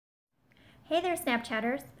Hey there,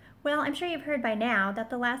 Snapchatters. Well, I'm sure you've heard by now that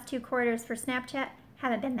the last 2 quarters for Snapchat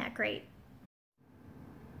haven't been that great.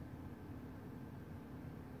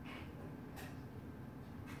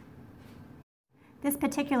 This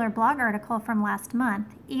particular blog article from last month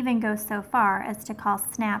even goes so far as to call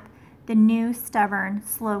Snap the new, stubborn,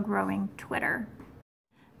 slow-growing Twitter.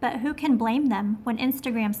 But who can blame them when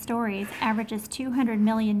Instagram Stories averages 200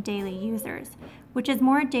 million daily users, which is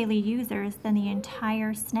more daily users than the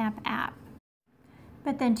entire Snap app?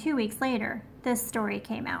 But then 2 weeks later, this story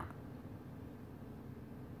came out.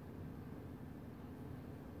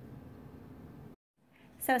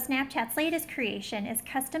 So Snapchat's latest creation is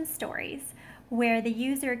custom stories, where the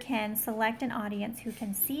user can select an audience who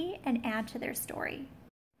can see and add to their story.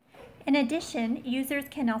 In addition, users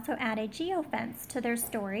can also add a geofence to their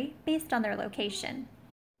story based on their location.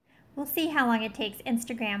 We'll see how long it takes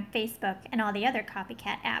Instagram, Facebook, and all the other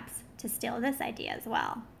copycat apps to steal this idea as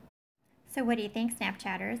well. So what do you think,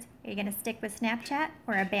 Snapchatters? Are you going to stick with Snapchat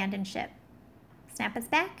or abandon ship? Snap us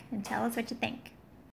back and tell us what you think.